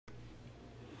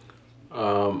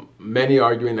Many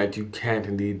arguing that you can't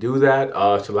indeed do that.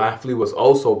 Schlafly was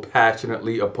also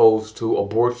passionately opposed to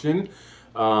abortion,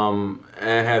 and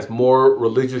as more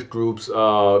religious groups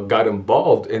got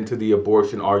involved into the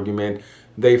abortion argument,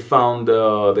 they found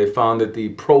that the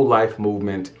pro-life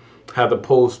movement had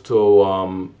opposed to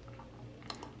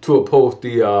oppose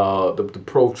the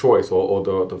pro-choice or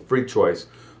the free choice,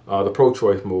 the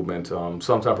pro-choice movement,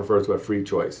 sometimes referred to as free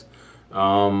choice.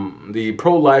 The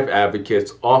pro-life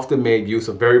advocates often made use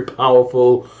of very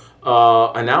powerful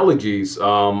analogies.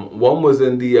 One was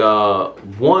in the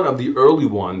one of the early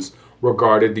ones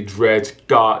regarded the Dred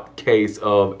Scott case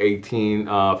of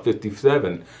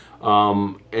 1857,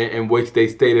 in which they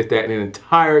stated that an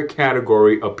entire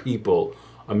category of people,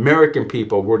 American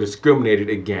people, were discriminated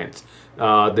against,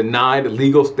 denied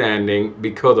legal standing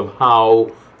because of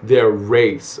how their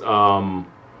race.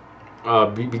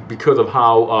 Because of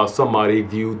how somebody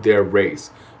viewed their race.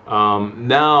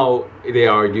 Now they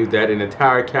argue that an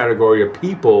entire category of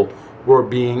people were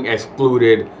being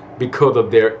excluded because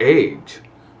of their age,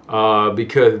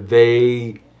 because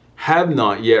they have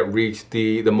not yet reached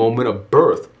the moment of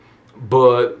birth,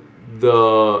 but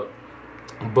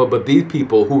these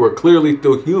people who were clearly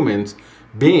still humans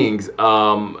beings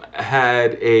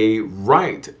had a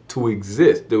right to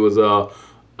exist. There was a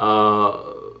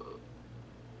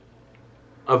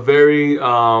very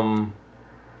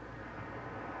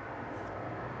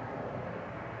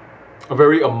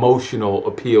emotional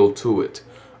appeal to it.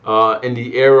 In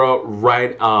the era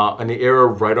right on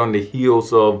the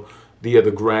heels of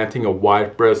the granting of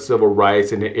widespread civil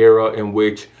rights, in the era in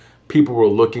which people were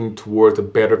looking towards a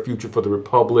better future for the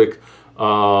republic,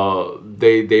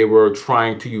 they were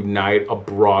trying to unite a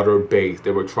broader base.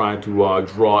 They were trying to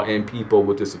draw in people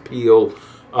with this appeal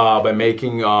by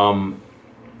making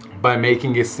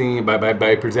it seem,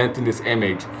 by presenting this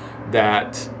image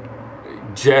that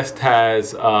just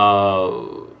as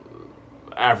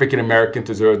African Americans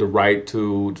deserve the right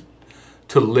to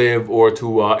live or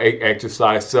to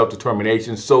exercise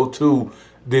self-determination, so too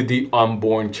did the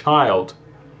unborn child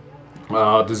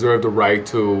deserve the right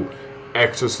to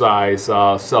exercise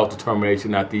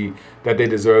self-determination, that they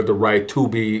deserve the right to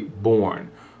be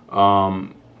born.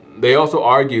 They also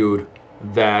argued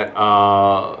that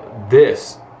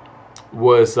this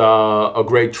was a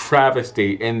great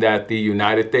travesty, in that the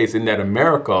United States, in that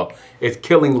America, is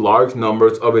killing large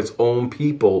numbers of its own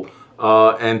people,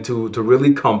 and to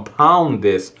really compound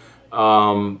this,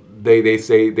 they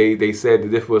said that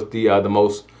this was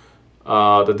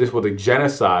that this was a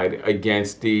genocide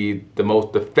against the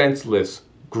most defenseless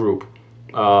group,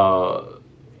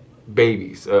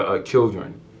 babies,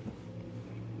 children.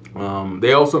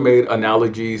 They also made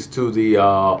analogies to the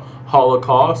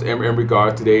Holocaust in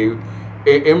regard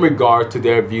to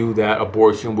their view that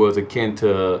abortion was akin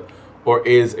to, or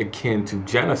is akin to,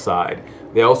 genocide.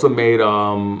 They also made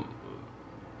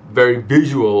very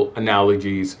visual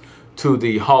analogies to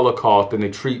the Holocaust and the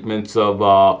treatments of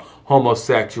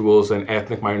homosexuals and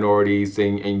ethnic minorities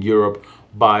in Europe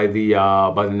by the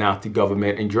Nazi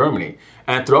government in Germany.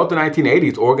 And throughout the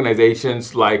 1980s,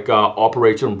 organizations like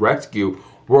Operation Rescue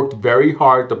worked very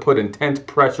hard to put intense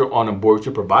pressure on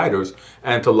abortion providers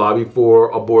and to lobby for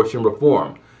abortion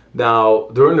reform. Now,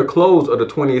 during the close of the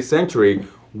 20th century,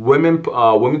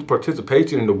 women's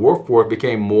participation in the workforce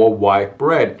became more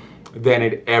widespread than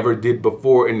it ever did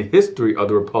before in the history of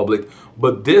the Republic.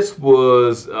 But this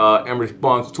was in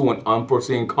response to an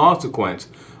unforeseen consequence,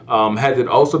 as it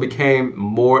also became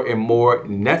more and more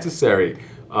necessary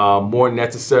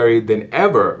than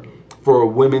ever for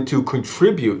women to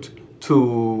contribute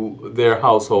to their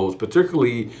households,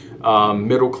 particularly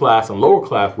middle class and lower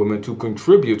class women, to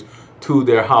contribute to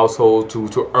their households,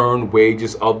 to earn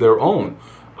wages of their own,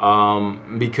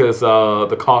 because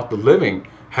the cost of living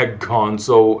had gone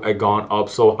up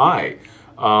so high.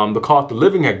 The cost of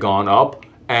living had gone up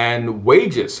and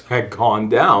wages had gone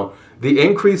down. The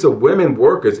increase of women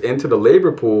workers into the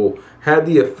labor pool had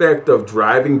the effect of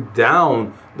driving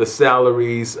down the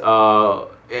salaries in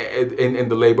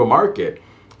the labor market.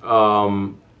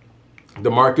 The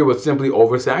market was simply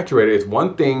oversaturated. It's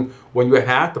one thing when you have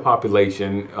half the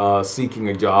population seeking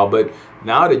a job, but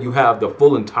now that you have the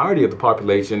full entirety of the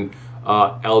population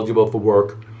eligible for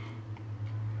work,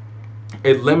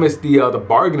 it limits the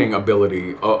bargaining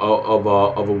ability of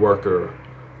a worker.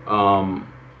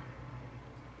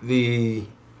 The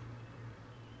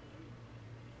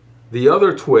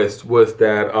other twist was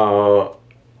that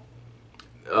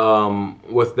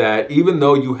even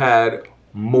though you had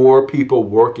more people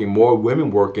working, more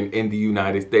women working in the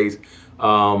United States,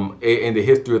 in the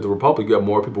history of the Republic, you have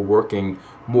more people working,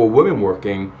 more women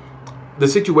working, the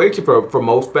situation for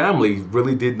most families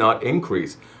really did not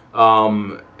increase.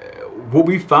 What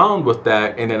we found was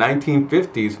that in the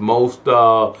 1950s, most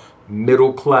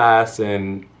middle class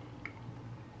and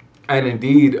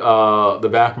indeed the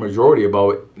vast majority,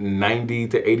 about 90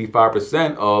 to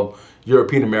 85% of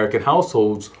European American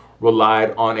households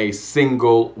relied on a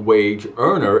single wage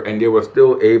earner, and they were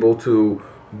still able to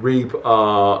reap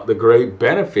the great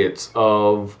benefits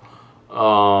of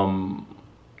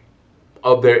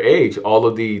their age. All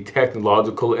of the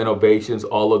technological innovations,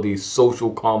 all of these social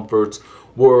comforts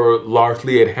were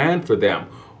largely at hand for them.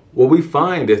 What we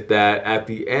find is that at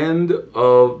the end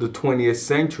of the 20th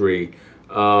century,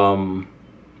 more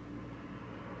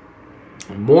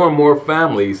and more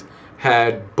families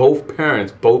had both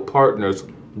parents, both partners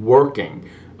working,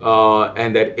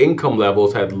 and that income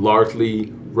levels had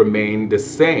largely remained the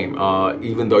same,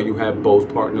 even though you had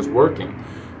both partners working.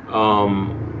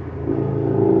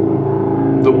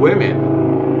 The women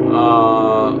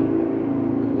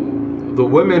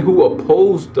who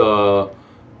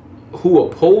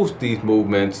opposed these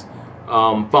movements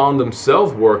found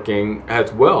themselves working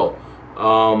as well,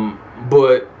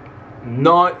 but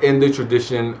not in the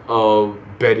tradition of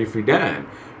Betty Friedan,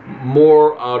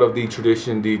 more out of the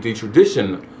tradition, the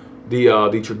traditional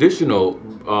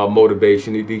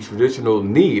motivation, the traditional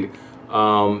need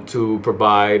to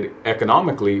provide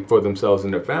economically for themselves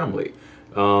and their family.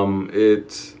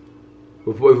 It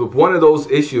was one of those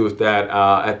issues that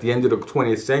at the end of the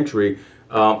 20th century,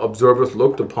 observers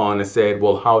looked upon and said,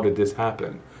 well, how did this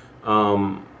happen?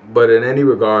 But in any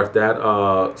regard, that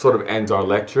sort of ends our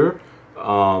lecture.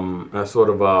 That sort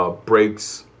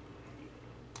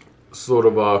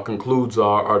of concludes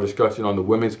our discussion on the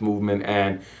women's movement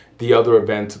and the other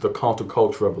events of the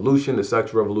counterculture revolution, the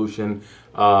sexual revolution,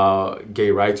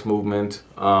 gay rights movement,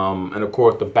 and of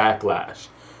course the backlash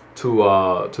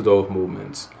to those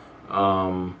movements.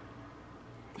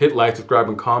 Hit like, subscribe,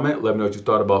 and comment. Let me know what you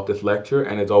thought about this lecture.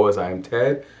 And as always, I am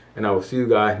Ted, and I will see you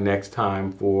guys next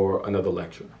time for another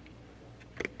lecture.